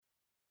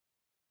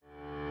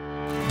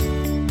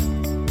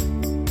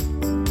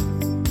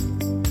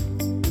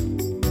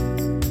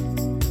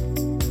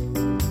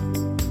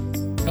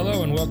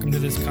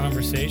Welcome to this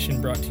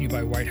conversation brought to you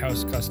by White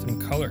House Custom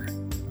Color.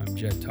 I'm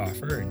Jed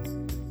Toffer,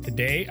 and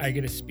today I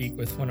get to speak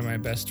with one of my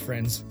best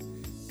friends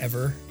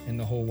ever in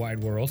the whole wide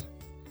world,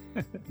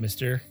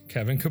 Mr.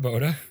 Kevin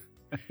Kubota.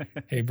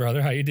 Hey,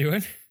 brother, how you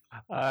doing?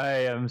 I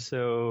am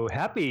so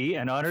happy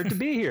and honored to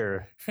be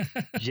here,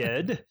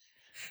 Jed.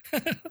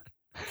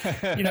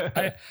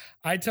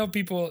 I tell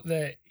people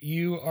that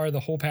you are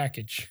the whole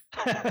package.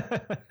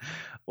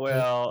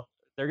 Well,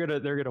 they're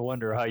gonna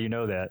wonder how you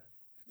know that.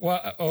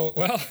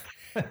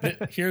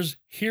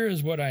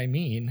 Here's what I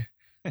mean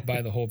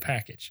by the whole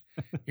package.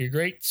 You're a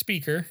great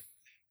speaker,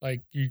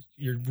 like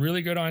you're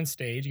really good on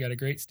stage. You got a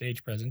great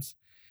stage presence.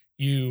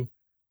 You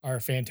are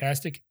a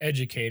fantastic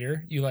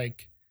educator. You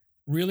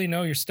really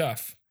know your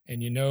stuff,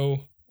 and you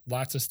know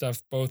lots of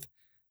stuff both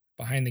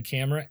behind the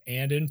camera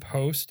and in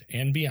post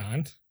and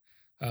beyond.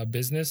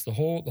 Business, the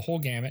whole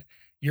gamut.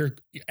 You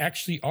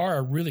actually are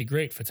a really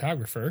great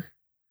photographer.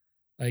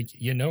 Like,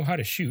 you know how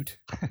to shoot,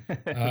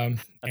 and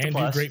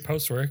do great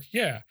post work.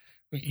 Yeah.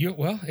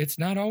 It's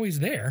not always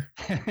there.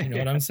 You know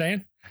what I'm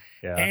saying?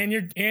 Yeah. And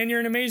you're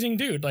an amazing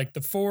dude. Like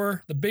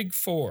the big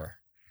four,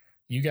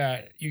 you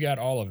got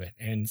all of it.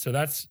 And so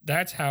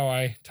that's how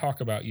I talk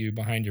about you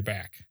behind your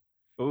back.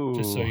 Ooh.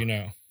 Just so you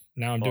know.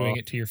 Now I'm doing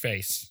it to your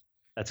face.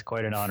 That's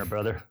quite an honor,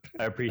 brother.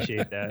 I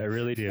appreciate that. I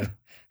really do.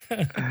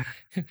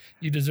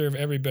 You deserve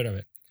every bit of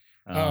it.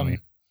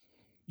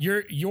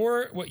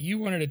 Your what you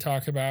wanted to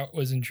talk about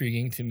was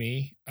intriguing to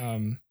me,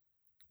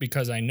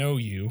 because I know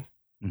you,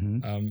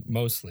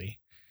 mostly,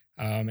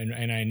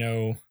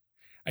 and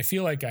I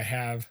feel like I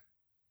have.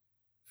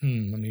 Let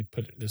me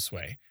put it this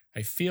way: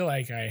 I feel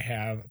like I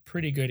have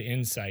pretty good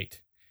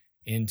insight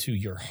into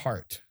your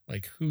heart,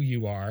 like who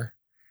you are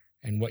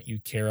and what you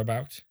care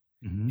about.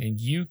 Mm-hmm.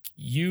 And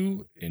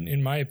you,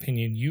 in my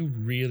opinion, you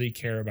really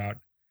care about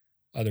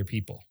other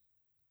people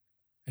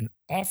an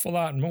awful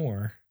lot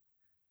more.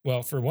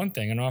 Well, for one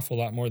thing, an awful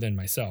lot more than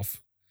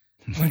myself.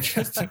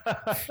 just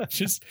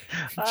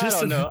I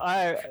don't know.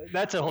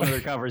 That's a whole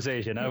other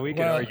conversation. We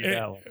can argue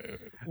that one.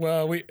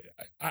 Well,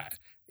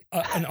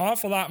 an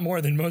awful lot more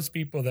than most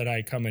people that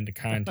I come into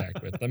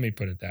contact with. Let me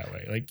put it that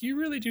way. Like, you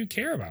really do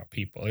care about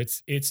people.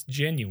 It's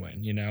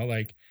genuine, you know.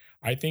 Like,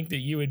 I think that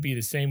you would be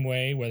the same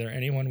way whether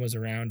anyone was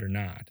around or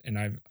not.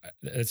 And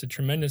it's a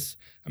tremendous.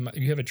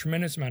 You have a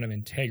tremendous amount of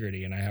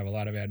integrity, and I have a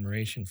lot of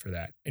admiration for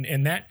that.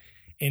 And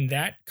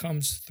that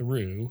comes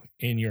through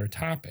in your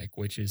topic,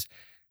 which is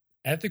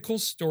ethical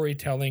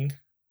storytelling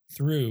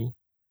through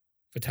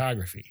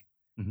photography.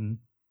 Mm-hmm.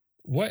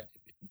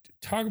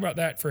 Talk about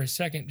that for a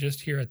second,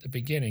 just here at the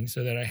beginning,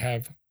 so that I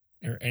have,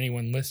 or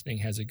anyone listening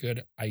has a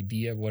good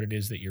idea of what it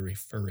is that you're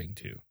referring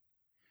to.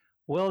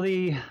 Well,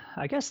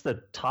 I guess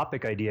the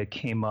topic idea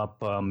came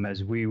up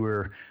as we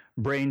were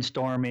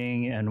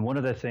brainstorming, and one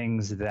of the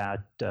things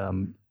that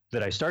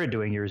I started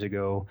doing years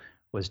ago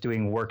was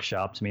doing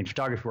workshops. I mean,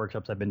 photography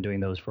workshops, I've been doing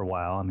those for a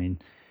while. I mean,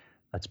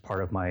 that's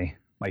part of my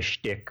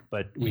shtick,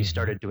 but we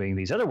started doing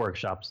these other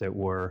workshops that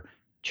were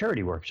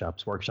charity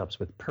workshops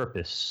with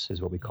purpose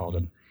is what we called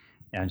them.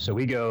 And so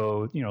we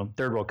go,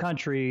 third world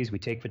countries, we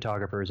take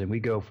photographers and we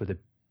go for the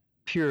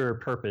pure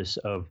purpose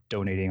of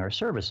donating our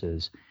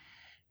services.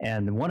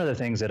 And one of the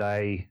things that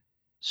I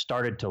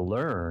started to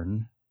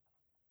learn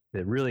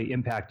that really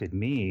impacted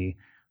me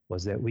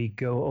was that we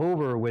go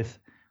over with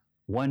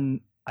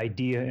one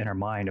idea in our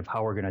mind of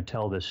how we're going to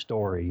tell this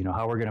story,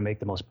 how we're going to make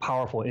the most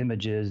powerful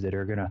images that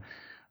are going to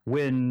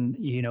win,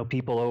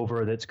 people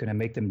over, that's going to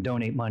make them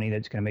donate money,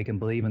 that's going to make them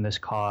believe in this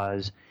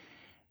cause.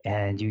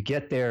 And you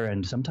get there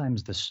and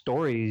sometimes the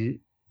story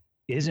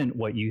isn't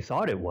what you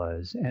thought it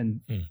was.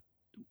 And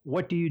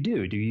what do?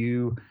 Do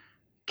you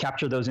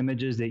capture those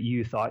images that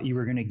you thought you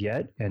were going to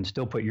get and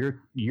still put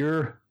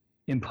your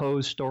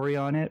imposed story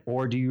on it?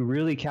 Or do you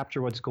really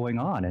capture what's going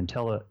on and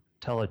tell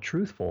a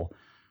truthful,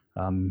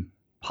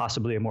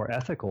 possibly a more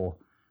ethical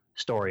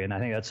story? And I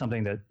think that's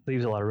something that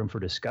leaves a lot of room for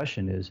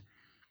discussion is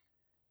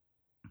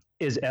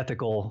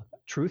ethical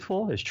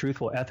truthful? Is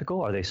truthful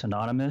ethical? Are they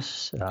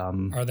synonymous?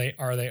 Are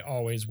they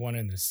always one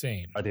and the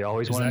same? Are they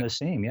always one and the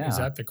same? Yeah. Is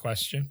that the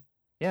question?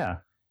 Yeah.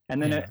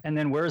 And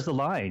then where's the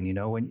line?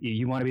 When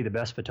you want to be the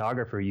best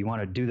photographer, you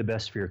want to do the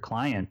best for your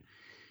client.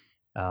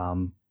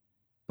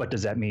 But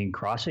does that mean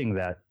crossing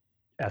that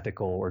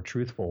ethical or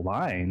truthful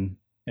line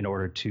in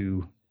order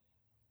to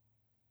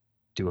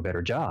do a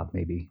better job,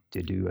 maybe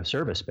to do a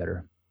service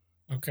better?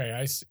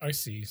 Okay, I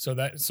see. So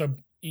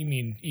you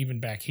mean even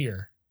back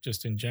here,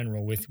 just in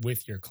general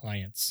with your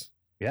clients,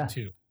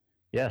 too?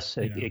 Yes,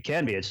 it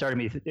can be.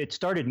 It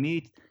started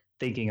me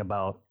thinking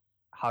about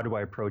how do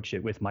I approach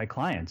it with my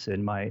clients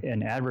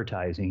in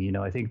advertising.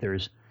 I think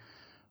there's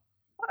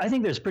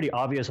pretty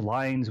obvious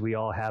lines we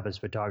all have as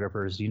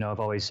photographers. I've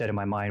always said in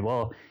my mind,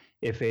 well,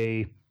 if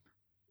a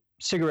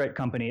cigarette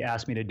company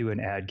asked me to do an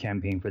ad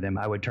campaign for them,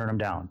 I would turn them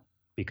down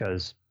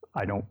because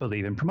I don't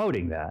believe in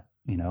promoting that.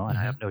 And I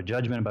have no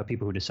judgment about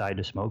people who decide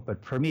to smoke.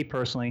 But for me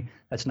personally,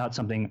 that's not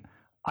something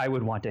I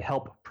would want to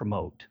help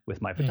promote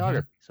with my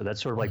photography. So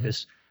that's sort of like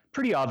this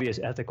pretty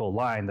obvious ethical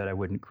line that I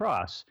wouldn't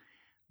cross.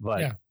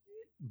 But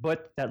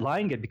but that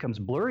line becomes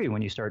blurry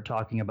when you start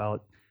talking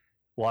about,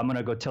 well, I'm going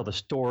to go tell the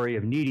story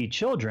of needy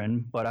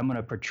children, but I'm going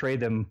to portray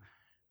them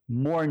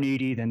more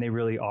needy than they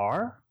really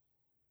are.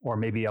 Or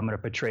maybe I'm going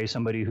to portray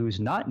somebody who's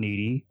not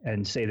needy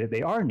and say that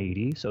they are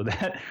needy. So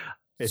that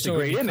it's a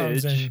great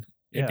image.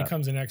 It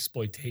becomes an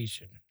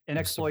exploitation. An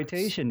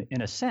exploitation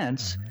in a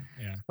sense.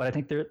 Yeah. But I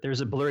think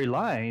there's a blurry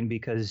line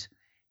because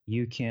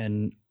you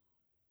can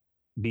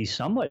be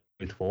somewhat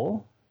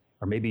truthful,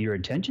 or maybe your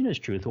intention is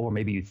truthful, or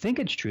maybe you think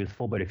it's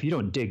truthful. But if you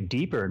don't dig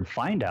deeper and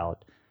find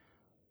out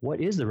what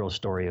is the real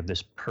story of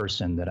this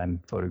person that I'm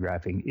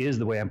photographing, is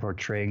the way I'm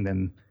portraying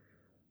them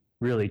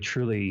really,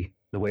 truly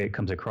the way it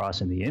comes across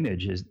in the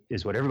image,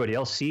 is what everybody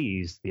else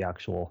sees the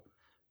actual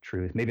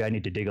truth. Maybe I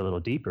need to dig a little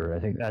deeper.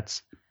 I think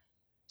that's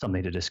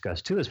something to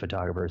discuss too as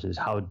photographers, is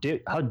how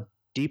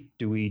deep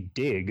do we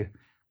dig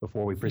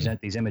before we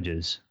present these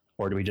images?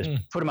 Or do we just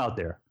put them out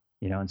there,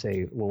 and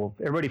say, well,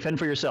 everybody fend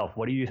for yourself.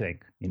 What do you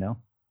think?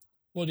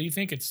 Well, do you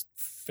think it's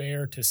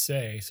fair to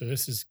say, so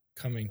this is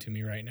coming to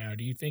me right now,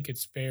 do you think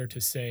it's fair to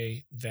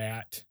say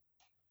that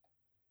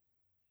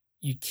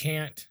you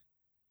can't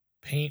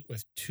paint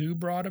with too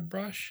broad a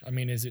brush? I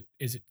mean, is it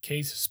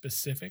case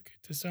specific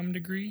to some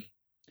degree?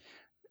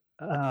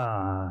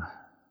 Yeah,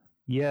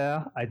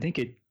 I think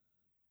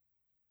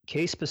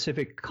case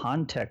specific,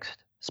 context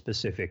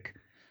specific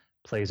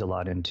plays a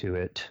lot into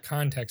it.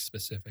 Context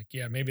specific.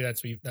 Yeah, maybe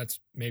that's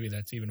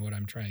even what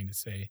I'm trying to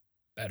say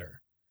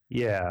better.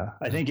 Yeah,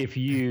 I think if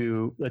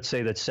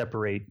let's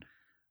separate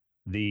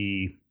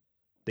the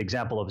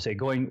example of, say,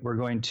 we're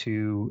going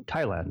to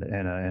Thailand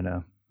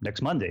and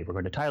next Monday we're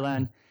going to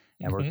Thailand.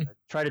 And we're going to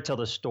try to tell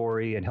the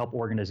story and help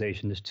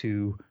organizations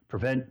to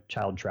prevent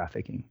child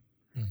trafficking.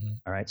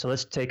 All right. So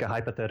let's take a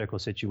hypothetical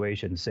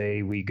situation.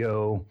 Say we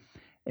go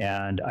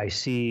and I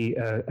see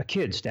a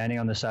kid standing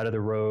on the side of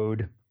the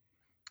road,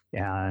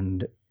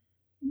 and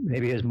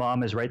maybe his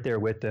mom is right there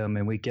with them.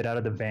 And we get out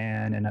of the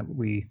van, and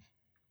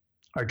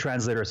our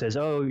translator says,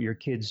 "Oh, your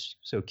kid's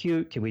so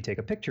cute. Can we take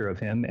a picture of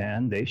him?"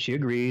 And she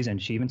agrees,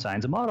 and she even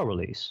signs a model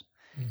release.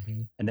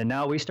 And then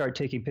now we start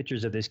taking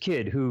pictures of this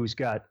kid who's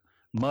got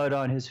mud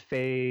on his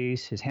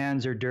face, his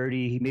hands are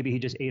dirty, maybe he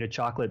just ate a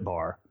chocolate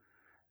bar,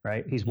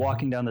 right? He's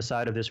walking down the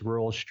side of this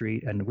rural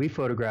street, and we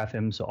photograph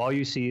him, so all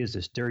you see is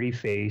this dirty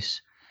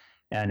face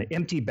and an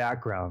empty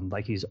background,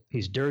 like he's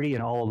dirty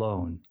and all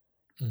alone,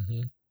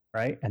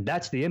 right? And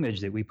that's the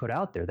image that we put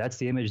out there. That's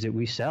the image that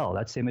we sell.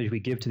 That's the image we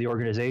give to the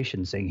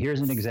organization, saying,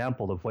 here's an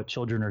example of what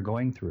children are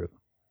going through.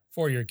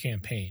 For your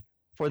campaign.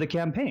 For the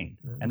campaign.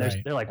 And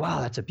they're like,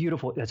 wow, that's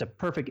a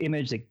perfect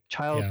image. The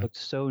child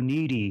looks so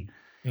needy.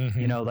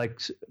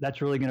 Like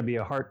that's really going to be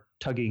a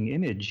heart-tugging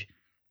image.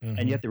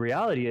 And yet the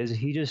reality is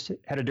he just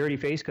had a dirty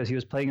face because he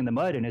was playing in the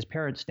mud, and his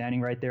parents standing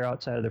right there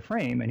outside of the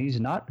frame, and he's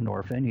not an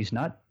orphan. He's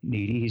not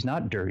needy. He's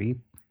not dirty.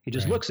 He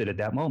just looks at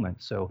that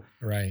moment. So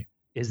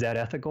is that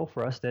ethical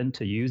for us then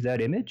to use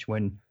that image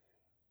when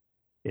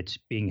it's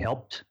being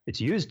helped? It's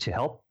used to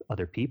help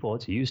other people.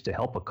 It's used to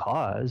help a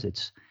cause.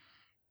 It's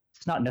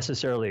not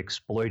necessarily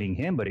exploiting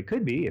him, but it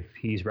could be if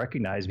he's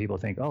recognized. People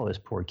think, oh, this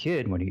poor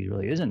kid, when he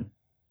really isn't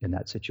in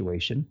that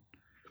situation.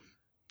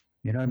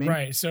 You know what I mean?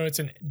 Right. So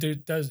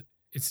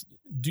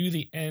do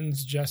the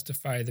ends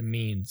justify the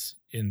means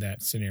in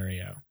that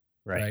scenario?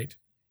 Right.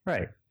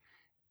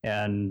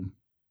 And,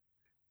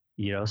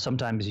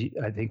 sometimes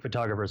I think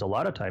photographers, a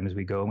lot of times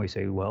we go and we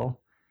say, well,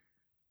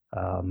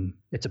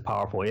 it's a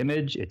powerful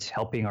image. It's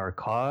helping our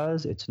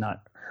cause. It's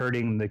not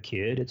hurting the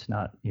kid. It's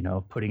not,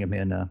 putting him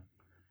in a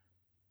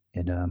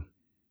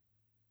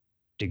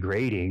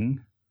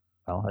degrading.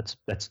 Well,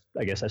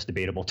 I guess that's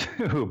debatable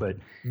too, but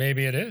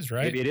maybe it is,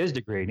 right? Maybe it is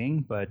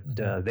degrading, but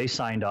they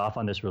signed off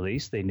on this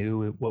release. They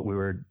knew what we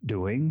were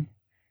doing.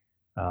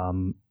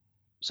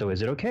 So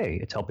is it okay?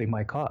 It's helping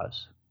my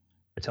cause.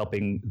 It's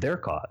helping their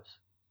cause.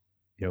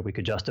 We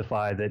could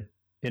justify that,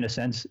 in a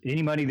sense,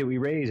 any money that we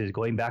raise is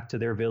going back to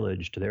their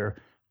village, to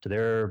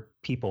their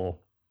people.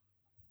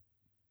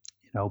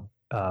 So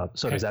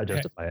does that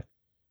justify it?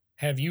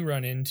 Have you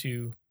run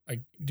into,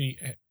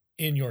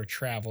 in your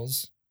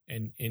travels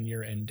and in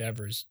your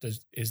endeavors,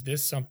 is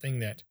this something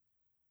that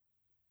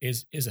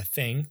is a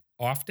thing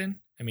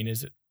often? I mean,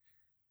 is it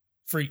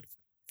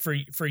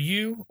for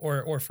you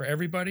or for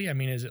everybody? I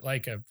mean, is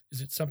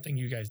it something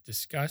you guys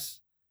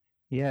discuss?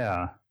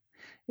 Yeah,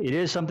 it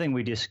is something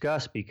we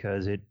discuss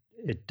because it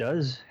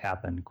does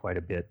happen quite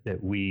a bit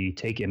that we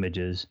take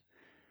images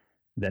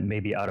that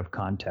may be out of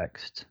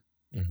context,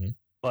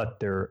 but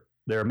they're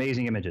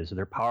amazing images.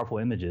 They're powerful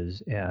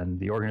images, and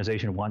the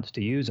organization wants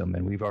to use them,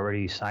 and we've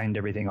already signed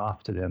everything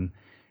off to them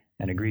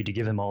and agreed to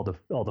give them all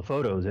the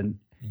photos. And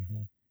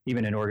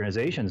even in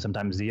organizations,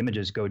 sometimes the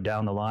images go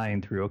down the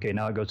line through, okay,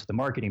 now it goes to the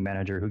marketing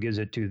manager who gives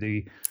it to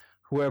the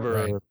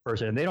whoever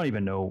person, and they don't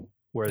even know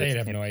where they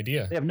have no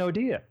idea. They have no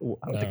idea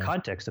the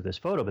context of this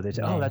photo, but they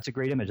say, oh, that's a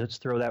great image. Let's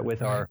throw that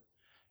with our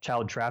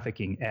child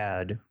trafficking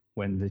ad,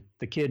 when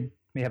the kid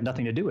may have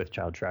nothing to do with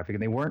child trafficking.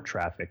 They weren't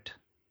trafficked.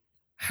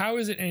 How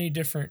is it any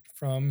different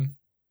from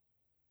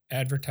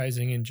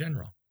advertising in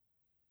general?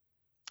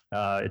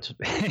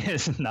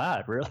 It's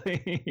not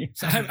really.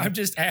 So I'm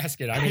just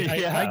asking. I mean,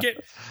 Yeah.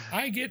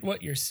 I get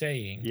what you're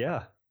saying.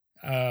 Yeah.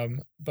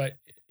 But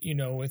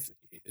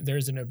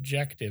there's an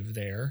objective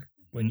there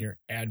when Mhm. you're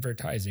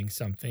advertising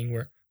something,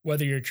 where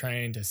whether you're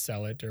trying to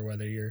sell it or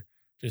whether you're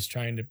just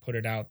trying to put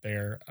it out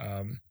there,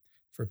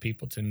 for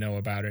people to know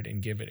about it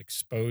and give it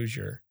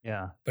exposure.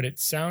 Yeah. But it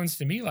sounds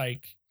to me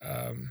like,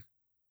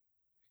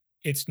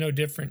 it's no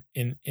different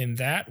in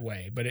that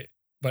way. But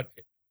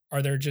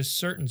are there just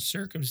certain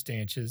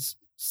stances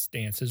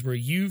where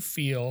you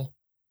feel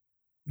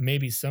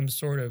maybe some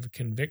sort of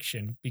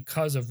conviction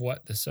because of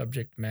what the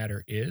subject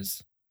matter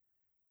is?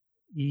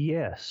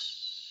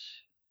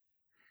 Yes.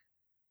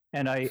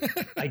 And I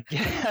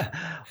get,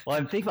 well,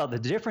 I'm thinking about the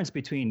difference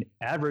between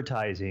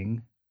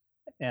advertising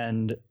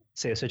and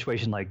say a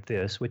situation like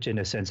this, which in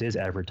a sense is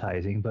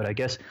advertising, but I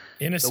guess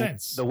In a the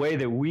sense, way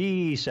that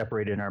we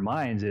separate it in our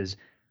minds is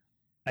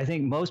I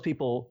think most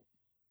people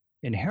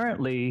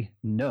inherently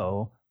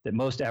know that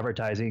most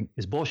advertising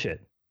is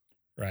bullshit,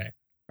 right?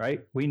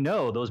 right? We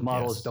know those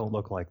models Yes, don't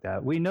look like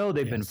that. We know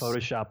they've been yes,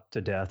 photoshopped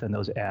to death in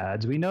those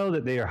ads. We know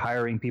that they are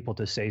hiring people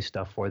to say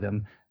stuff for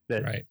them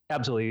that right.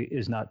 absolutely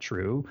is not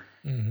true.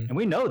 Mhm. And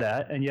we know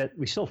that, and yet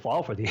we still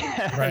fall for the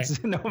Right.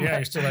 ads. No Yeah, you're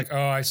matter, still like,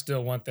 "Oh, I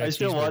still want I that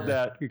still want cheeseburger."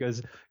 that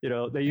because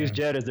they use Yeah.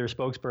 Jed as their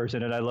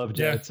spokesperson, and I love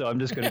Yeah. Jed, so I'm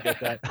just going to get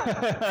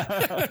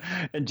that.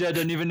 And Jed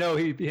didn't even know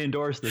he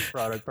endorsed this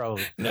product,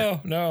 probably. No,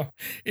 no.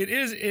 It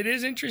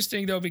is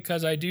interesting though,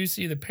 because I do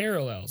see the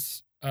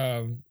parallels.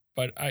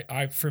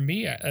 But for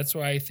me, that's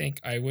why I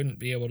think I wouldn't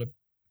be able to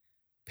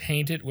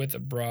paint it with a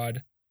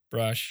broad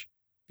brush,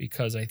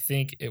 because I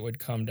think it would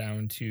come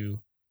down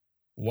to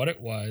what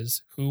it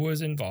was, who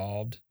was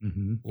involved,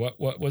 Hmm. what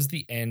was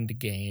the end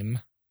game,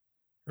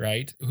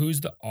 right?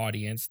 Who's the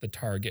audience, the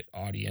target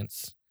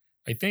audience?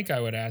 I think I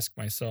would ask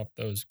myself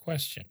those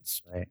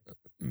questions. Right.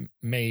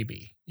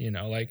 Maybe,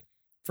 like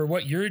for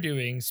what you're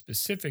doing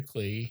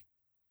specifically,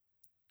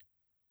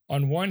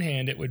 on one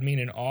hand, it would mean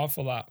an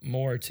awful lot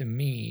more to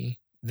me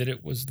that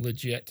it was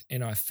legit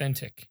and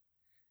authentic.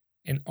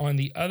 And on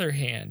the other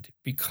hand,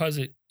 because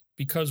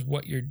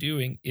what you're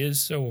doing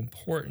is so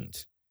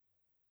important,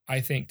 I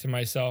think to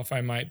myself,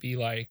 I might be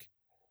like,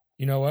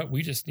 you know what?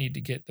 We just need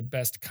to get the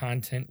best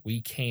content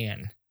we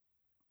can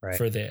Right.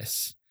 for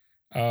this.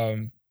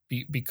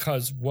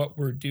 Because what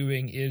we're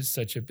doing is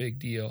such a big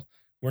deal.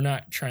 We're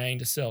not trying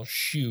to sell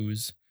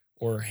shoes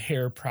or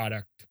hair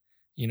product.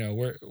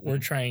 We're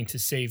Mhm. trying to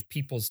save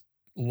people's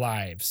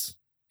lives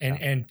and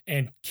Yeah.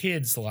 and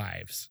kids'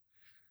 lives.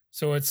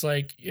 So it's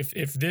like,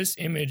 if this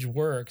image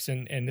works,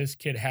 and this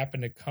kid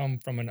happened to come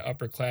from an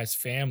upper class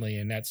family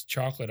and that's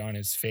chocolate on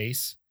his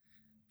face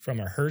from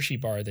a Hershey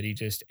bar that he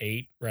just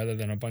ate rather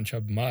than a bunch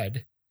of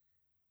mud,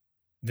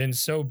 then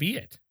so be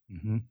it.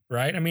 Hmm.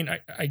 Right? I mean,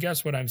 I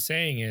guess what I'm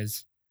saying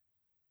is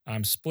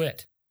I'm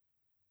split.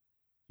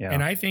 Yeah.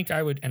 And I think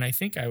I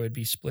would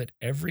be split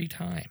every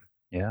time.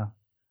 Yeah.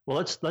 Well,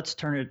 let's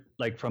turn it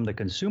like from the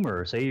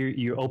consumer. Say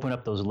you open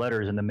up those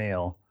letters in the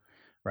mail,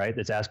 right?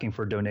 That's asking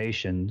for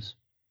donations,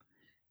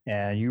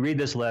 and you read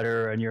this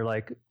letter, and you're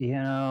like,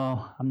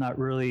 I'm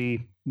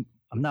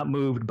not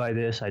moved by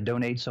this. I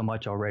donate so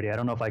much already. I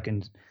don't know if I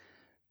can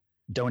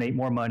donate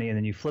more money. And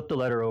then you flip the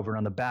letter over, and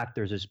on the back,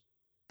 there's this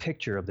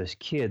picture of this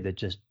kid that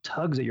just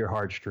tugs at your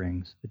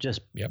heartstrings. It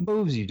just Yep.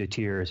 moves you to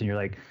tears. And you're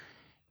like,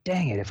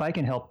 dang it, if I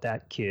can help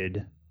that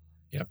kid,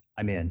 Yep.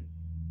 I'm in. And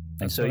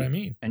That's so, what I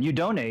mean. and you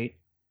donate,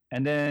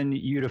 and then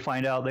you to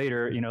find out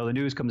later, the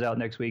news comes out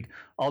next week.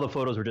 All the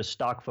photos were just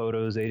stock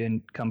photos. They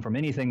didn't come from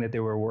anything that they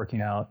were working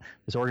out.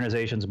 This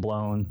organization's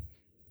blown,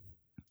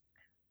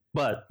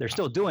 but they're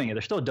still doing it.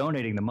 They're still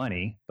donating the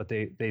money, but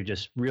they've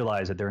just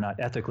realized that they're not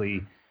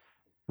ethically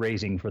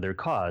raising for their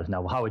cause.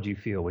 Now, how would you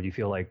feel? Would you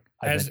feel like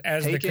I've As been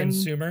as the taken?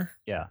 consumer,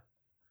 Yeah.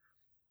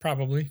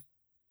 probably.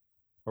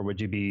 Or would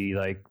you be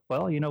like,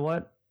 well, you know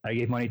what? I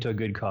gave money to a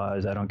good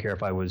cause. I don't care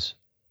if I was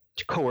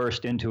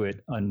coerced into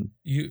it.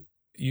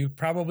 You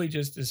probably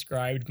just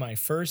described my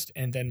first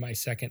and then my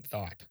second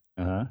thought.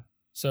 Uh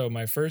So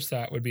my first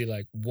thought would be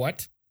like,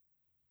 what?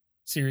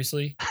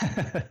 Seriously?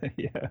 huh.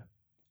 Yeah.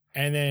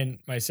 And then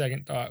my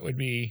second thought would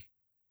be,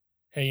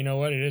 hey, you know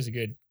what? It is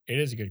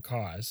a good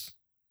cause,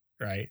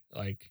 right?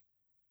 Like,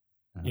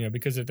 Uh-huh.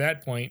 because at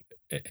that point,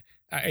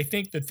 I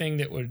think the thing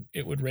that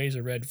would raise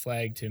a red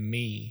flag to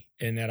me,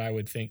 and that I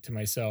would think to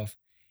myself,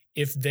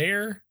 if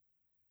they're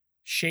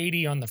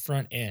shady on the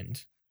front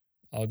end,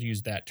 I'll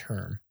use that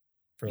term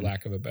for Mhm.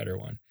 lack of a better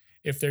one.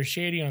 If they're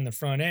shady on the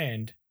front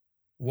end,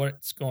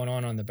 what's going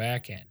on the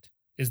back end?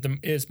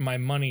 Is my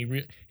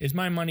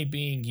money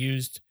being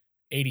used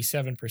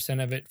 87%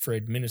 of it for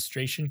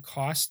administration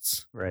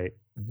costs, Right.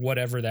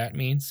 whatever that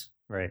means?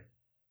 Right.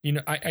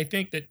 I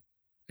think that,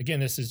 again,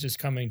 this is just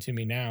coming to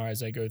me now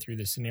as I go through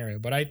the scenario,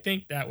 but I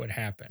think that would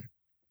happen.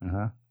 Uh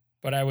huh.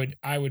 But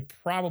I would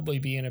probably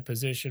be in a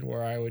position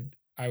where I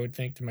would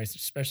think to myself,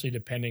 especially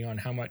depending on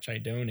how much I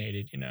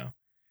donated.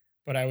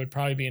 But I would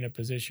probably be in a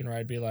position where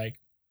I'd be like,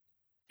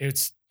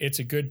 it's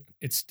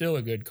still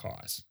a good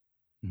cause.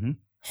 Hmm.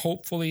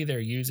 Hopefully they're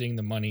using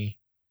the money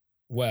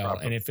well.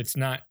 And if it's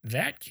not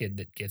that kid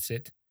that gets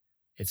it,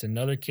 it's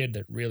another kid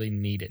that really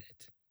needed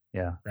it.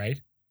 Yeah.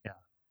 Right? Yeah.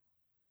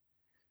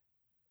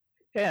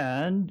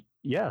 And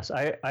yes,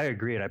 I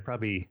agree. And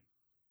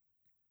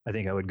I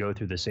think I would go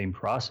through the same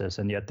process.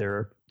 And yet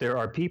there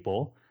are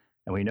people,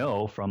 and we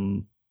know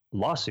from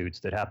lawsuits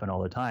that happen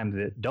all the time,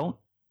 that don't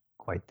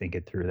quite think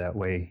it through that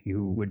way.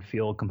 You would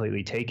feel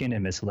completely taken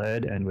and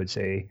misled and would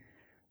say,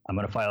 I'm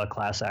going to file a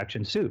class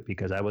action suit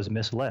because I was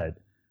misled.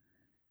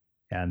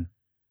 And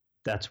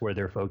that's where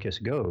their focus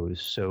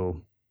goes.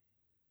 So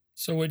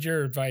would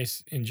your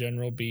advice in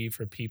general be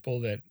for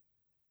people that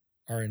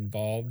are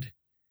involved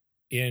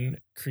in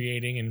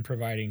creating and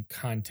providing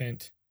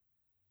content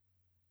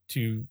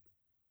to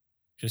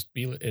just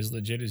be as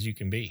legit as you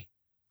can be?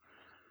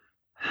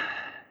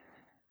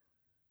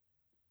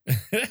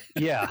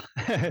 Yeah.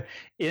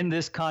 In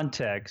this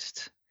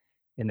context,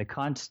 in the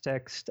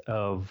context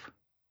of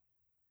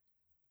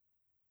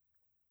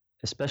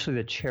especially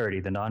the charity,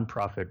 the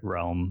nonprofit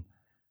realm,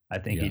 I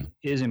think it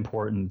is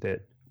important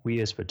that we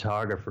as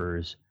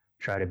photographers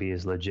try to be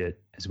as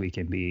legit as we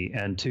can be,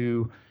 and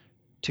to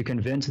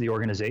convince the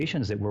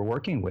organizations that we're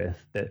working with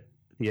that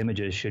the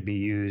images should be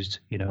used,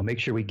 make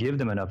sure we give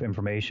them enough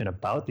information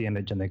about the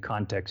image and the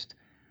context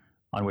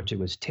on which it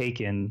was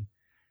taken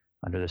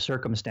under the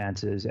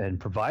circumstances, and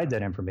provide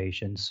that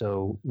information.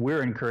 So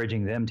we're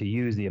encouraging them to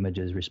use the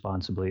images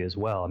responsibly as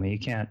well. I mean, you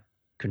can't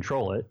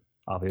control it.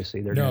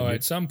 Obviously,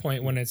 at some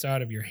point when it's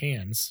out of your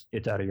hands,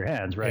 it's out of your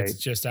hands, right? It's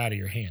just out of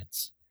your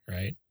hands,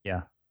 right?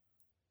 Yeah.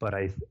 But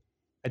I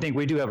think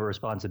we do have a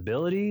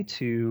responsibility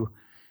to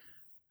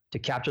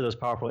capture those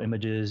powerful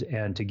images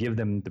and to give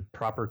them the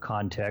proper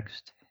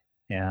context,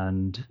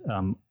 and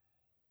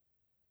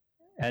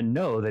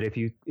know that if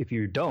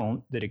you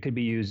don't, that it could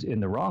be used in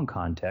the wrong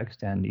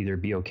context, and either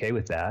be okay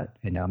with that.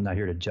 And I'm not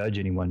here to judge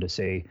anyone to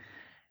say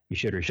you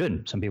should or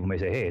shouldn't. Some people may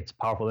say, hey, it's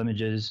powerful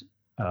images.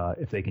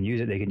 If they can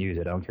use it, they can use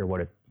it. I don't care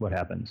what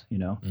happens,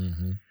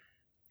 Mm-hmm.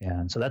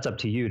 And so that's up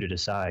to you to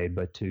decide.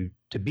 But to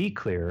be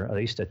clear, at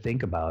least to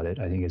think about it,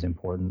 I think is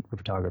important for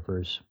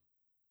photographers.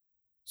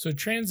 So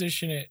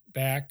transition it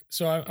back.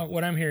 So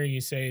what I'm hearing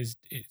you say is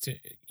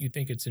you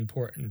think it's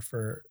important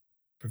for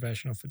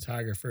professional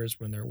photographers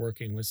when they're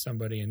working with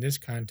somebody in this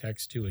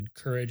context to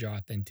encourage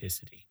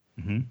authenticity.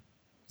 Mm-hmm.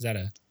 Is that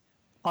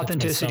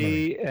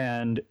authenticity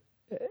and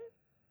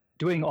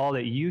doing all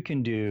that you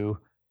can do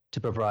to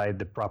provide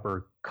the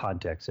proper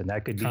context? And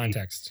that could be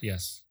context,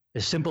 yes.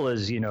 As simple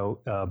as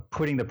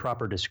putting the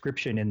proper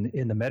description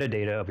in the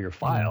metadata of your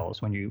files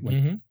mm-hmm.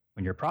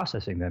 when you're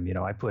processing them.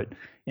 I put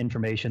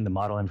information, the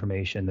model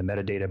information, the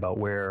metadata about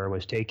where it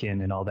was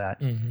taken, and all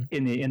that mm-hmm.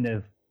 in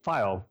the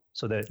file,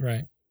 so that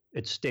right.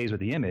 it stays with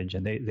the image,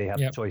 and they have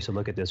the choice to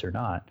look at this or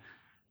not.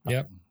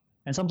 Yep.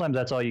 And sometimes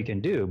that's all you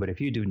can do. But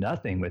if you do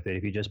nothing with it,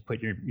 if you just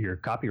put your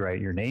copyright,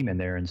 your name in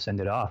there and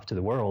send it off to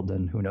the world,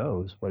 then who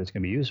knows what it's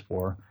going to be used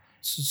for.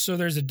 So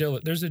there's a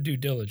due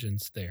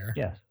diligence there.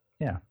 Yes.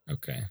 Yeah.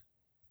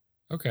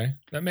 Okay.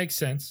 That makes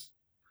sense.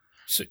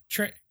 So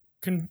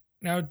can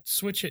now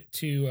switch it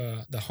to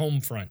the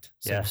home front,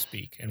 so to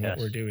speak, and what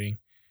we're doing.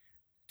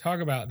 Talk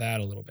about that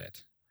a little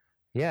bit.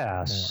 Yeah.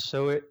 More.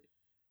 So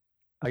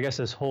I guess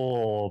this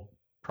whole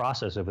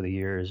process over the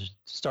years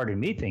started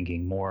me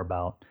thinking more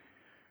about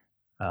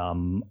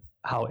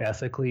how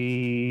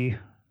ethically,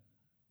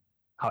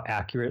 how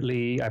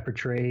accurately I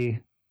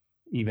portray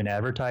even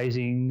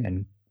advertising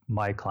and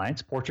my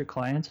clients, portrait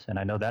clients. And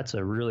I know that's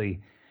a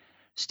really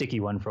sticky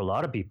one for a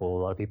lot of people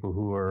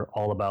who are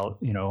all about,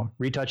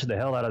 retouch the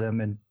hell out of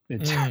them. And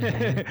it's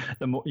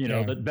the more,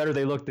 the better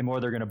they look, the more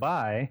they're going to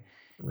buy.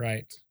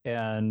 Right.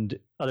 And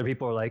other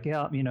people are like,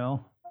 yeah,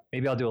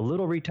 maybe I'll do a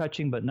little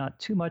retouching, but not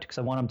too much because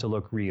I want them to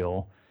look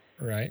real.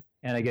 Right.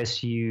 And I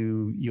guess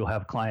you'll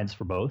have clients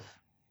for both,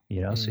 so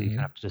you kind of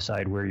have to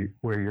decide where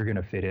you're going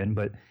to fit in.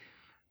 But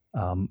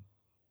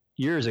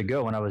years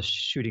ago, when I was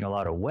shooting a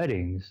lot of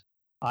weddings,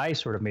 I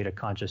sort of made a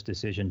conscious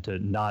decision to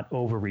not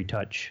over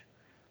retouch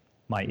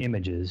my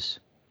images.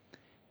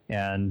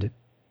 And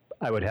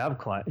I would have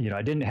I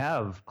didn't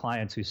have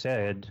clients who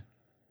said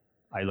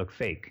I look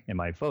fake in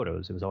my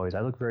photos. It was always,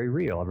 I look very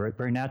real, very,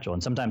 very natural.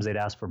 And sometimes they'd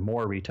ask for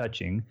more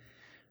retouching,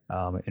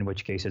 in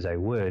which cases I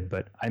would,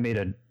 but I made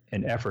an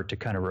effort to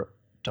kind of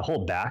to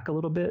hold back a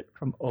little bit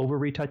from over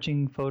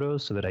retouching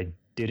photos so that I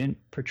didn't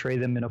portray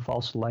them in a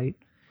false light.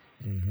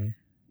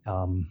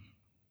 Mm-hmm.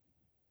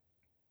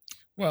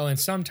 Well, and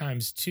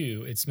sometimes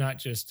too, it's not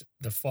just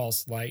the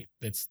false light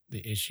that's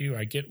the issue.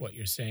 I get what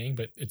you're saying,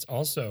 but it's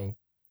also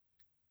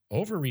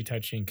over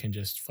retouching can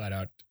just flat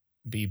out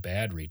be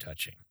bad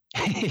retouching.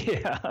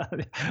 Yeah.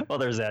 Well,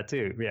 there's that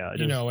too. Yeah.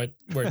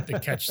 Where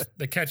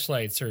the catch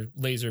lights are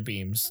laser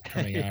beams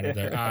coming out of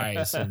their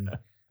eyes, and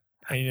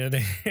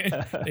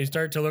they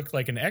start to look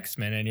like an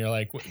X-Men, and you're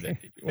like,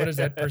 what is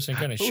that person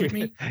going to shoot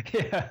me?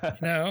 Yeah.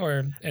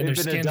 And their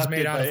skin's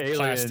made out of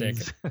plastic.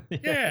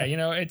 Yeah.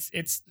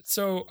 It's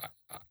so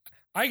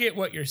I get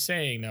what you're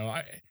saying though.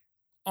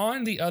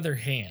 On the other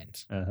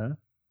hand,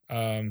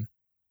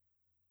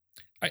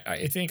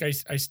 I think I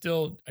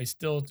still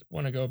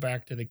want to go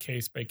back to the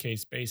case by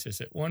case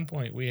basis. At one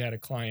point, we had a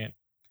client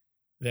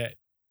that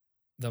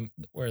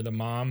where the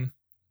mom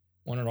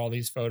wanted all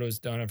these photos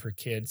done of her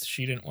kids.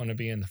 She didn't want to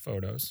be in the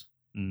photos,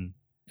 Mm.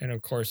 and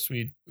of course,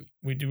 we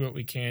do what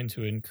we can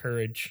to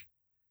encourage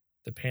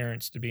the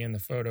parents to be in the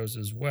photos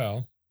as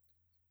well.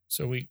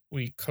 So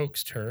we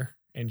coaxed her,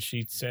 and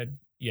she said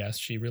yes.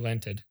 She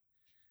relented,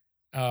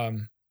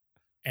 and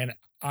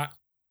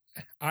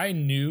I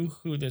knew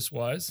who this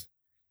was,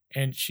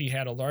 and she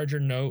had a larger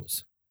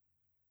nose,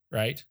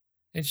 right?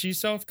 And she's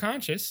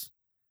self-conscious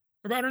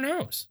about her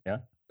nose. Yeah.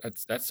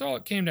 That's all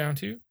it came down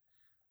to.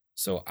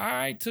 So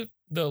I took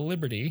the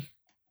liberty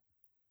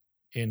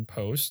in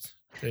post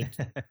to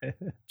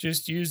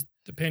just use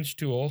the pinch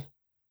tool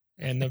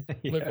and the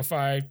Yeah.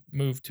 liquefy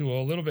move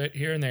tool a little bit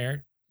here and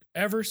there,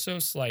 ever so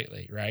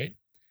slightly, right?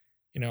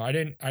 You know, I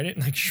didn't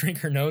like shrink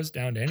her nose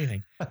down to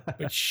anything,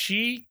 but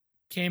she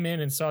came in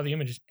and saw the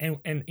images,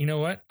 and you know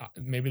what?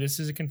 Maybe this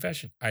is a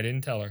confession. I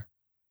didn't tell her.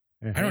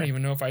 I don't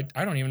even know if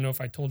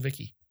I told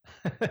Vicky.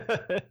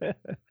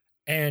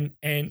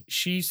 And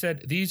she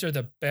said, these are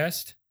the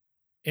best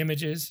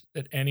images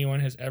that anyone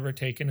has ever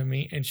taken of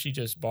me. And she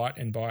just bought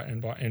and bought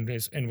and bought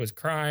and was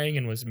crying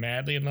and was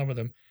madly in love with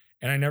them.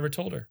 And I never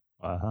told her.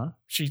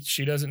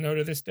 She doesn't know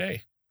to this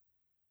day.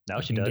 Now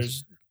she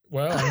does.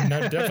 Well, I'm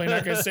definitely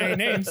not going to say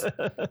names.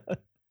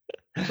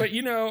 But,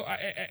 you know,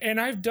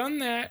 I've done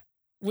that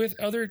with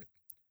other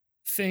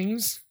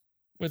things,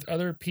 with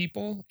other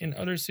people in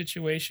other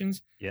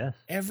situations. Yes.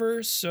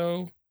 Ever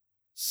so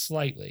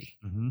slightly.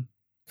 Mm-hmm.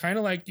 Kind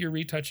of like your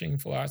retouching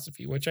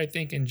philosophy, which I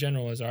think in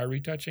general is our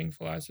retouching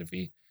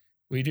philosophy.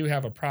 We do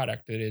have a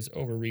product that is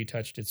over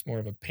retouched. It's more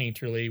of a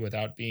painterly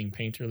without being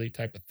painterly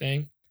type of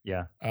thing.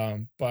 Yeah.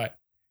 But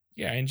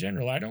yeah, in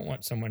general, I don't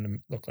want someone to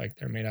look like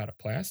they're made out of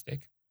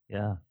plastic.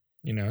 Yeah.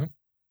 You know?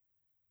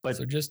 But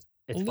so just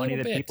it's funny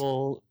that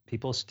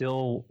people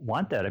still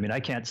want that. I mean,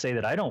 I can't say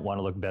that I don't want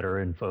to look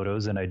better in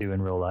photos than I do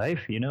in real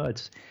life. You know,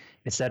 it's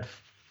that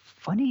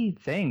funny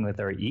thing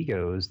with our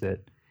egos that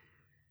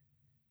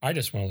I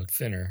just want to look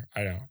thinner.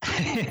 I don't.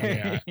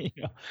 I mean,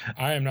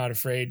 I am not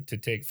afraid to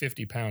take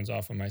 50 pounds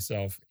off of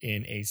myself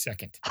in a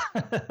second.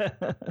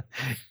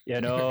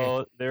 You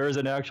know, there is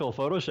an actual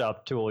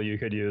Photoshop tool you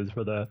could use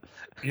for that.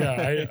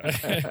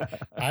 Yeah,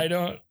 I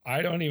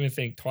don't even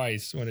think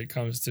twice when it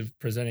comes to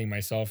presenting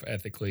myself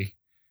ethically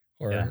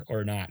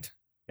or not.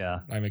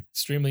 Yeah. I'm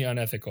extremely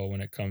unethical when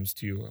it comes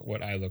to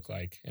what I look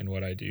like and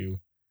what I do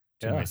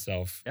to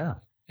myself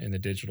in the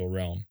digital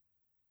realm.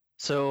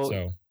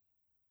 So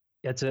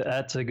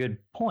that's a good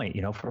point,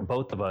 you know, for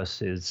both of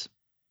us is,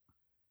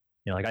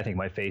 you know, like I think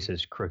my face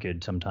is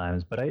crooked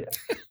sometimes, but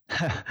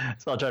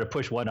so I'll try to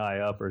push one eye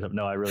up or something.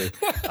 No, I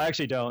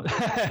actually don't.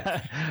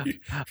 I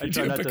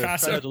try not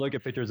to look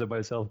at pictures of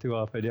myself too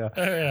often. Yeah.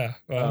 Yeah.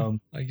 Well,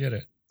 I get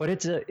it. But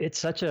it's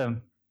such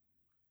an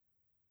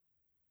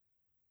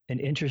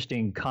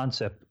interesting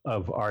concept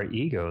of our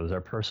egos, our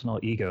personal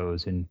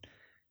egos, and,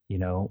 you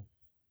know,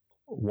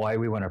 why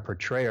we want to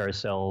portray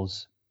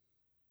ourselves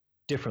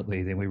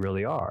differently than we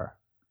really are.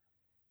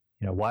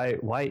 You know,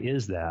 why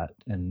is that?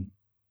 And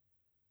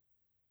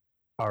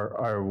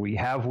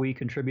have we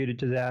contributed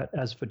to that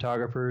as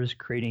photographers,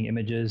 creating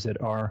images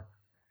that are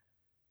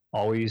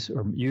always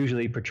or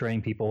usually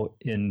portraying people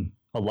in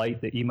a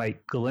light that you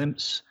might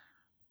glimpse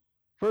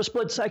for a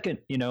split second?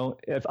 You know,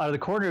 if out of the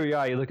corner of your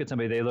eye you look at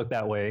somebody, they look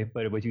that way,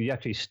 but if you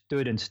actually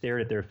stood and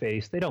stared at their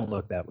face, they don't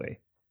look that way.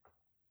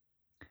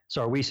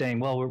 So are we saying,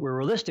 well, we're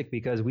realistic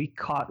because we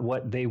caught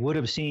what they would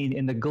have seen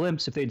in the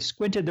glimpse if they'd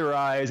squinted their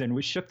eyes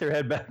and shook their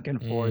head back and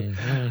forth?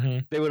 Mm-hmm.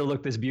 They would have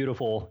looked this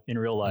beautiful in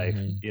real life,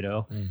 you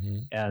know?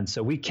 Mm-hmm. And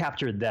so we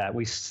captured that.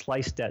 We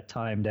sliced that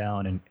time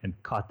down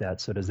and caught that.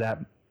 So is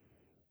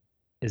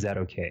that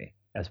okay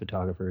as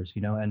photographers,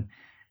 you know? And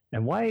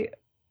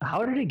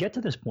how did it get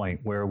to this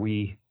point where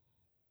we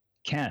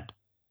can't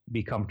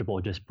be comfortable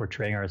just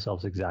portraying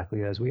ourselves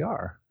exactly as we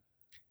are?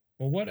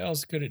 Well, what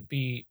else could it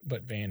be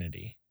but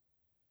vanity?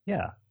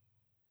 Yeah,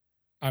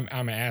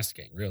 I'm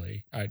asking,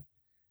 really.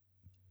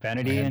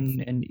 Vanity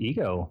and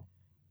ego,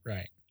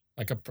 right?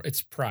 Like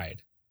it's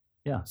pride,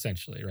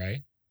 essentially,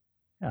 right?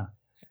 Yeah.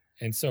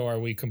 And so, are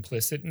we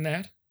complicit in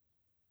that?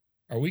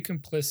 Are we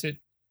complicit?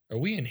 Are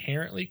we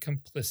inherently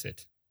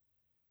complicit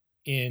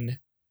in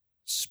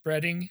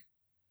spreading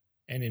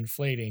and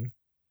inflating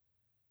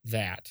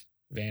that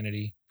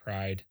vanity,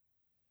 pride,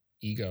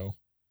 ego?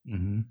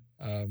 Mm-hmm.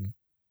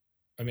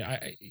 I mean,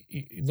 I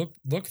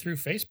look through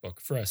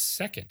Facebook for a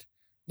second.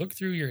 Look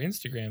through your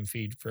Instagram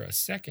feed for a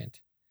second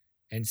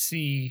and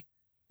see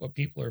what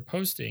people are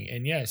posting.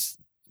 And yes,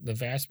 the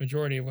vast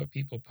majority of what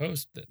people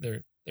post,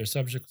 their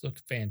subjects look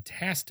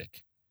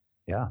fantastic.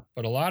 Yeah.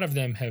 But a lot of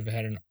them have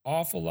had an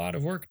awful lot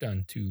of work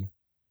done to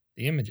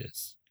the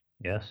images.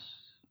 Yes.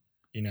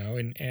 You know,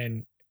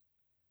 and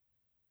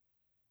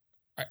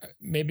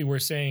maybe we're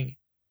saying,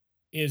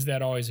 is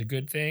that always a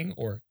good thing?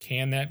 Or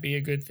can that be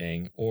a good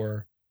thing?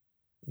 Or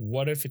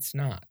what if it's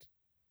not?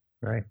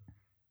 Right.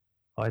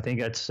 Well, I think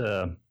that's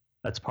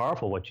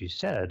powerful what you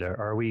said.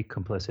 Are we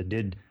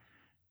complicit?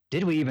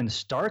 did we even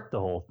start the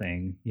whole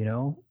thing?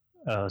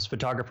 As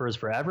photographers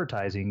for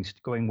advertising,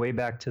 going way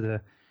back to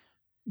the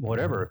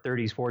whatever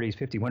 30s, 40s,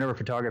 50s, whenever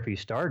photography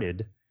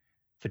started,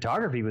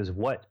 photography was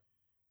what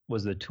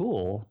was the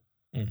tool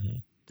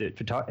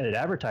that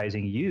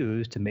advertising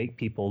used to make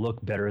people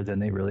look better than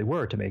they really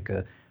were, to make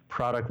a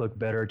product look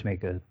better, to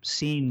make a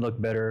scene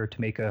look better,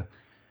 to make a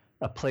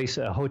place,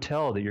 a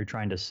hotel that you're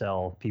trying to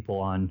sell people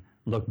on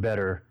look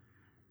better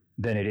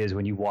than it is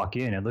when you walk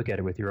in and look at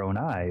it with your own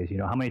eyes.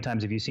 How many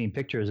times have you seen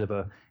pictures of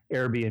a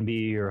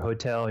Airbnb or a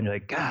hotel and you're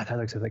like, God, that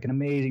looks like an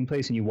amazing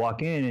place, and you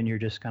walk in and you're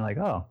just kind of like,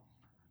 oh,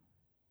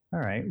 all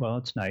right, well,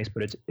 it's nice,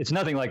 but it's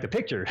nothing like the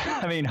picture.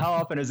 I mean, how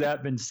often has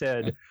that been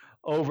said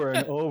over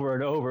and over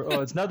and over? Oh,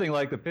 it's nothing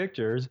like the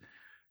pictures.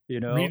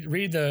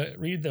 Read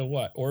the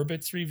what,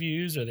 Orbitz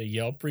reviews or the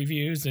Yelp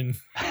reviews, and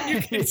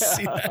you can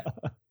see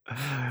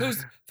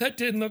that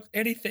didn't look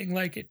anything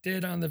like it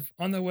did on the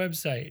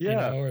website.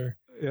 Or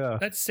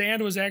that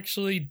sand was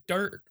actually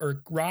dirt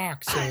or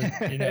rocks,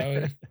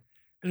 or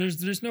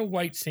there's no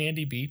white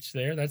sandy beach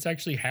there. That's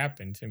actually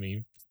happened to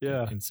me.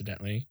 Yeah.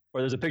 Incidentally.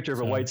 Or there's a picture of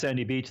a white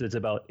sandy beach that's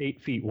about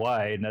 8 feet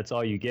wide, and that's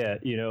all you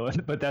get,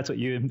 but that's what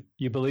you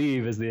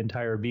believe is the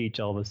entire beach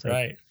all of a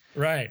sudden.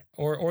 Right.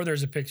 Or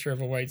there's a picture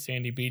of a white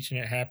sandy beach and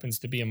it happens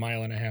to be 1.5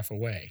 miles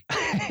away.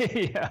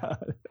 Yeah.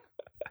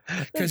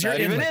 Because you're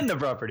even in the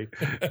property.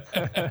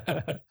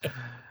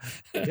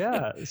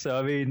 Yeah. So,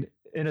 I mean,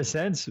 in a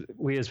sense,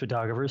 we as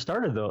photographers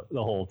started the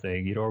whole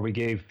thing, or we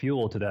gave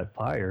fuel to that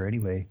fire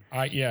anyway.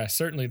 Yeah,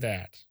 certainly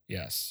that.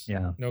 Yes.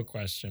 Yeah. No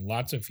question.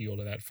 Lots of fuel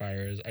to that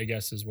fire,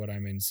 is what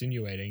I'm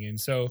insinuating. And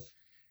so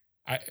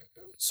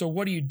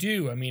what do you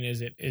do? I mean,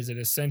 is it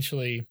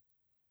essentially,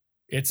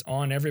 it's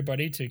on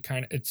everybody to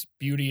its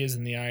beauty is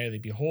in the eye of the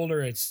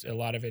beholder. It's a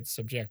lot of it's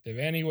subjective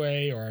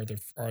anyway, or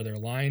are there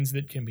lines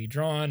that can be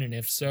drawn? And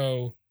if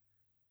so,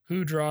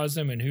 who draws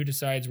them and who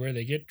decides where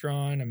they get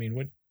drawn? I mean,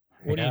 what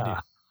do you do?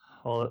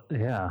 Well,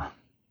 yeah,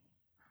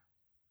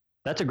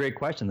 that's a great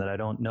question that I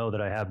don't know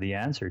that I have the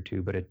answer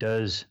to, but it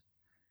does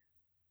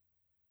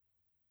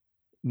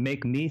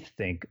make me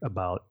think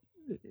about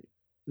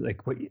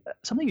like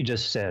something you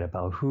just said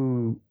about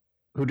who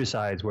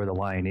decides where the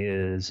line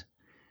is.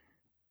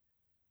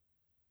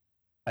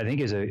 I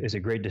think is a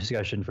great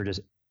discussion for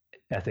just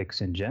ethics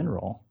in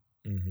general.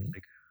 Mm-hmm.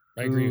 Like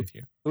I agree with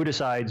you. Who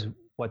decides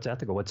what's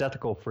ethical? What's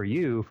ethical for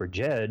you, for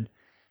Jed,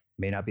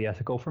 may not be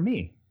ethical for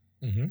me.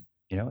 Mm-hmm.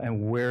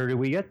 And where do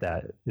we get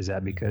that? Is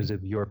that because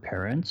of your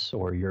parents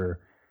or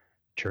your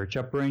church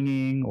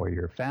upbringing or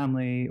your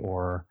family,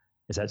 or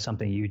is that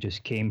something you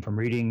just came from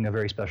reading a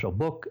very special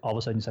book? All of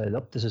a sudden you said,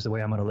 oh, this is the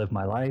way I'm going to live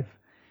my life.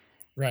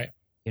 Right.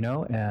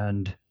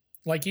 And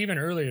like even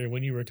earlier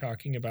when you were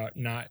talking about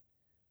not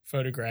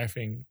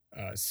photographing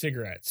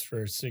cigarettes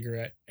for a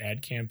cigarette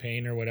ad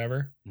campaign or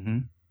whatever. Mm-hmm.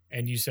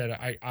 And you said,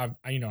 I'm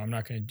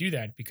not going to do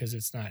that because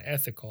it's not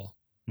ethical.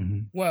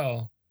 Mm-hmm.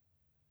 Well,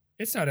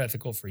 it's not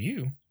ethical for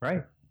you.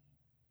 Right.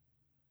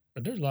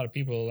 But there's a lot of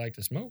people who like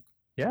to smoke.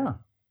 Yeah.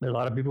 There are a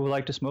lot of people who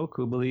like to smoke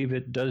who believe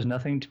it does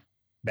nothing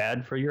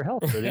bad for your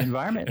health or the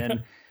environment.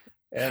 And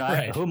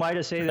right. Who am I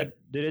to say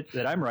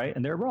that I'm right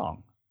and they're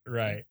wrong?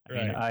 Right.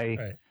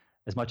 Right.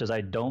 As much as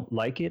I don't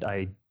like it,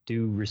 I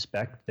do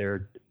respect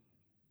their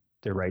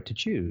right to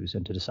choose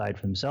and to decide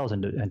for themselves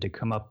and to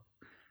come up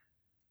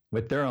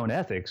with their own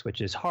ethics,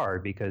 which is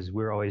hard because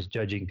we're always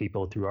judging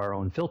people through our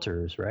own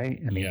filters, right?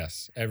 I mean,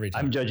 yes, every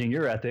time. I'm judging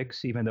your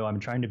ethics, even though I'm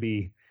trying to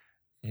be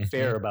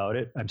fair about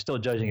it. I'm still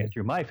judging it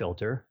through my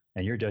filter,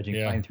 and you're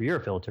judging mine through your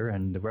filter,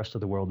 and the rest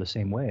of the world the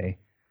same way.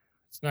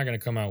 It's not going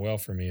to come out well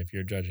for me if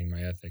you're judging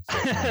my ethics.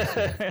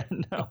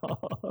 No.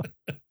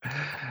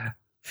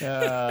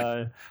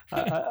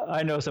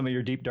 I know some of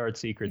your deep, dark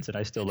secrets, and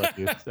I still love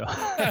you. So.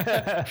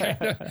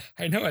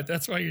 I know it.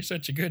 That's why you're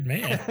such a good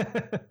man.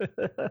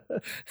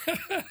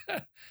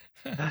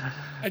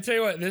 I tell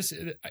you what,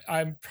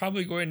 I'm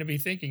probably going to be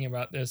thinking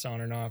about this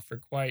on and off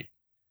for quite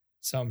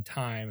some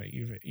time.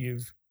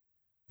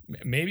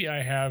 Maybe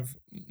I have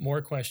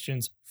more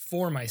questions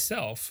for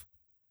myself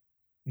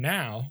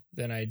now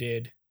than I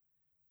did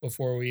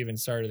before we even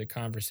started the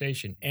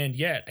conversation. And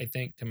yet I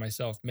think to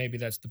myself, maybe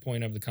that's the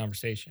point of the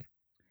conversation.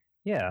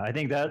 Yeah, I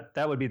think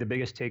that would be the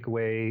biggest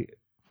takeaway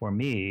for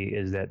me,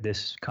 is that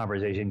this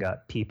conversation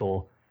got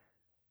people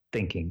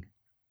thinking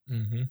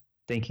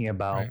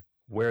about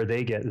where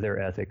they get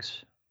their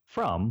ethics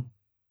from.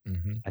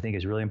 I think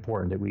is really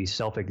important that we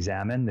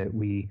self-examine, that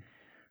we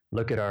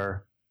look at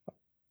our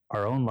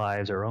own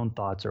lives, our own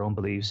thoughts, our own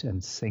beliefs,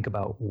 and think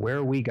about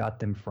where we got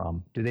them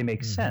from. Do they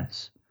make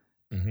sense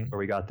where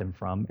we got them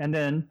from? And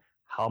then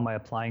how am I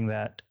applying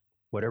that?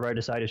 Whatever I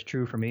decide is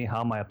true for me,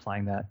 how am I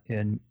applying that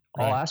in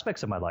all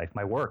aspects of my life,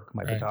 my work,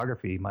 my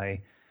photography, my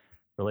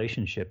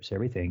relationships,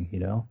 everything,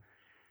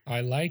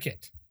 I like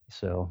it.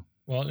 So,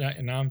 well,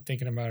 now I'm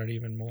thinking about it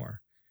even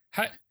more.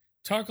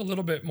 Talk a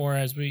little bit more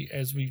as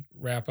we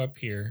wrap up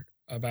here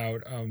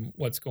about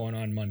what's going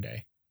on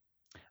Monday.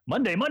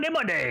 Monday.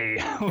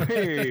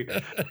 We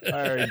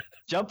are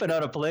jumping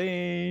on a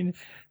plane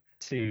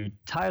to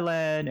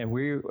Thailand,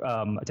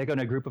 and I take on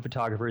a group of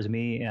photographers,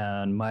 me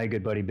and my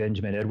good buddy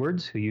Benjamin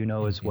Edwards, who you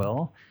know as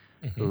well,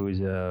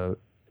 who's a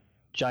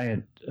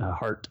giant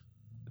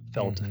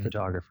heartfelt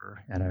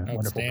photographer and a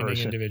wonderful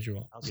person.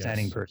 Individual.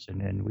 Outstanding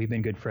person. And we've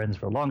been good friends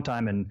for a long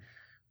time and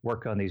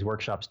work on these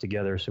workshops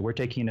together. So we're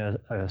taking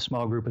a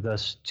small group with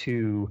us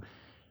to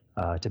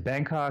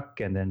Bangkok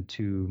and then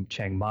to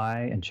Chiang Mai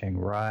and Chiang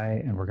Rai,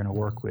 and we're going to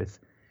work with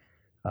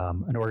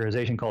an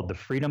organization called the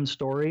Freedom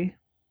Story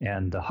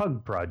and the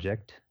Hug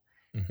Project,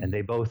 and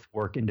they both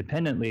work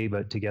independently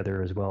but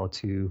together as well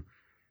to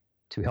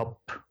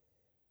help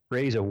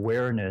raise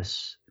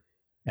awareness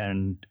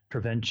and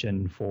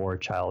prevention for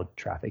child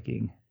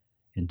trafficking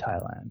in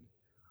Thailand.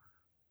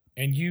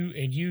 And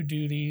you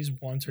do these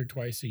once or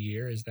twice a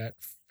year? Is that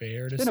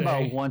fair to say? It's been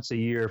about once a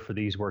year for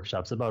these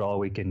workshops. About all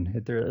we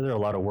can. There are a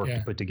lot of work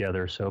to put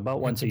together, so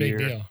about once a year.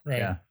 That's a big deal, right?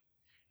 Yeah.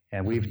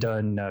 And we've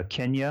done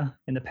Kenya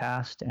in the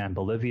past and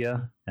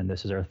Bolivia, and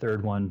this is our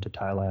third one to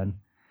Thailand.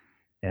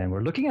 And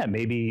we're looking at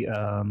maybe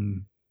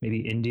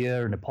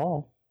India or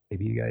Nepal.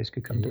 Maybe you guys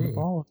could come to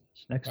Nepal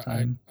next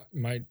time.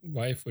 My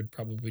wife would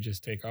probably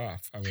just take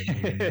off. I wouldn't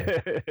even know.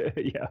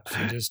 Yeah.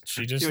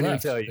 She just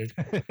left. Tell you.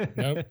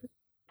 Nope.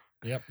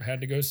 Yep. Had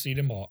to go see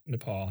Nepal.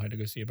 Had to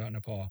go see about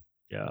Nepal.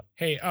 Yeah.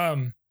 Hey,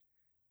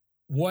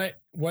 where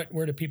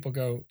do people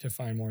go to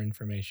find more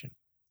information?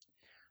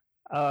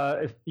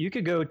 If you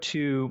could go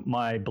to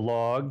my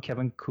blog,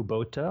 Kevin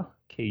Kubota,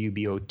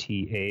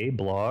 Kubota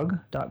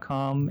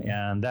blog.com,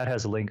 and that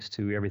has links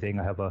to everything.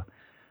 I have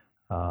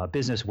a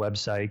business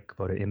website,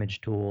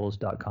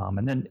 KubotaImageTools.com,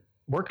 and then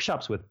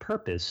Workshops with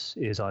Purpose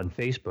is on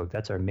Facebook.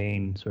 That's our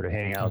main sort of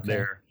hangout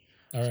there.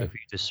 All right. So if you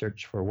just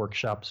search for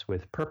Workshops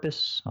with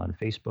Purpose on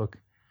Facebook,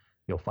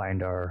 you'll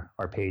find our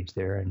page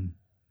there, and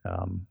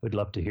we'd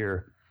love to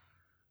hear.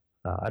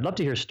 I'd love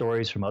to hear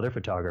stories from other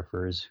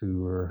photographers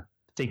who are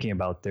thinking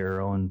about their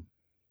own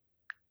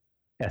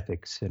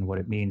ethics and what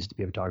it means to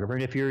be a photographer.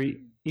 And if you're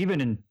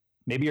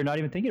maybe you're not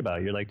even thinking about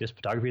it, you're like, this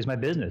photography is my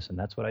business and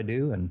that's what I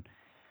do, and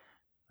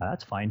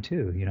that's fine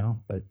too,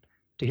 But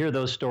to hear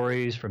those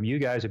stories from you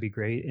guys would be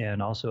great.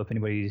 And also, if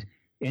anybody's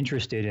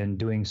interested in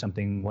doing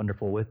something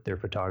wonderful with their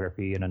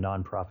photography in a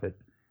nonprofit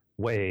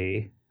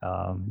way,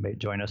 may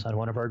join us on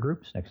one of our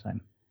groups next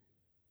time.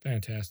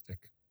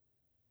 Fantastic.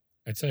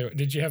 I'd say,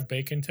 did you have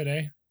bacon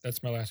today?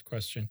 That's my last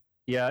question.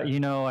 Yeah,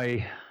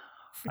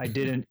 I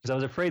didn't, because I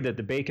was afraid that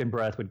the bacon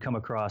breath would come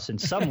across in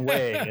some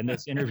way in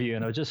this interview,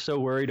 and I was just so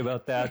worried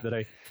about that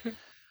I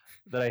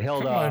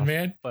held off. On,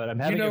 man. But I'm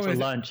having it for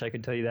lunch. I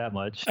can tell you that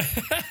much.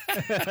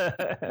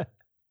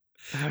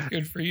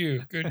 Good for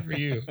you. Good for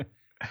you.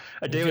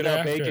 A day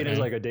without bacon is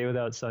like a day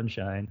without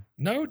sunshine.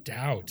 No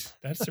doubt.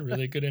 That's a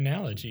really good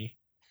analogy.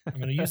 I'm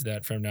going to use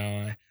that from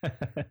now on.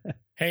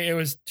 Hey, it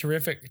was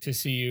terrific to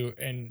see you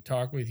and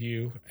talk with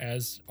you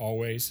as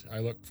always. I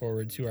look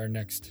forward to our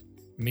next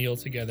meal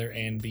together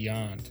and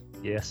beyond.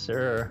 Yes,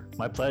 sir.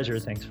 My pleasure.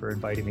 Thanks for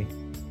inviting me.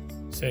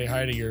 Say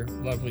hi to your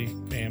lovely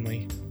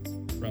family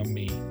from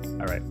me.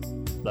 All right.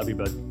 Love you,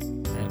 bud.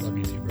 All right. Love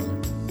you too,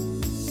 brother.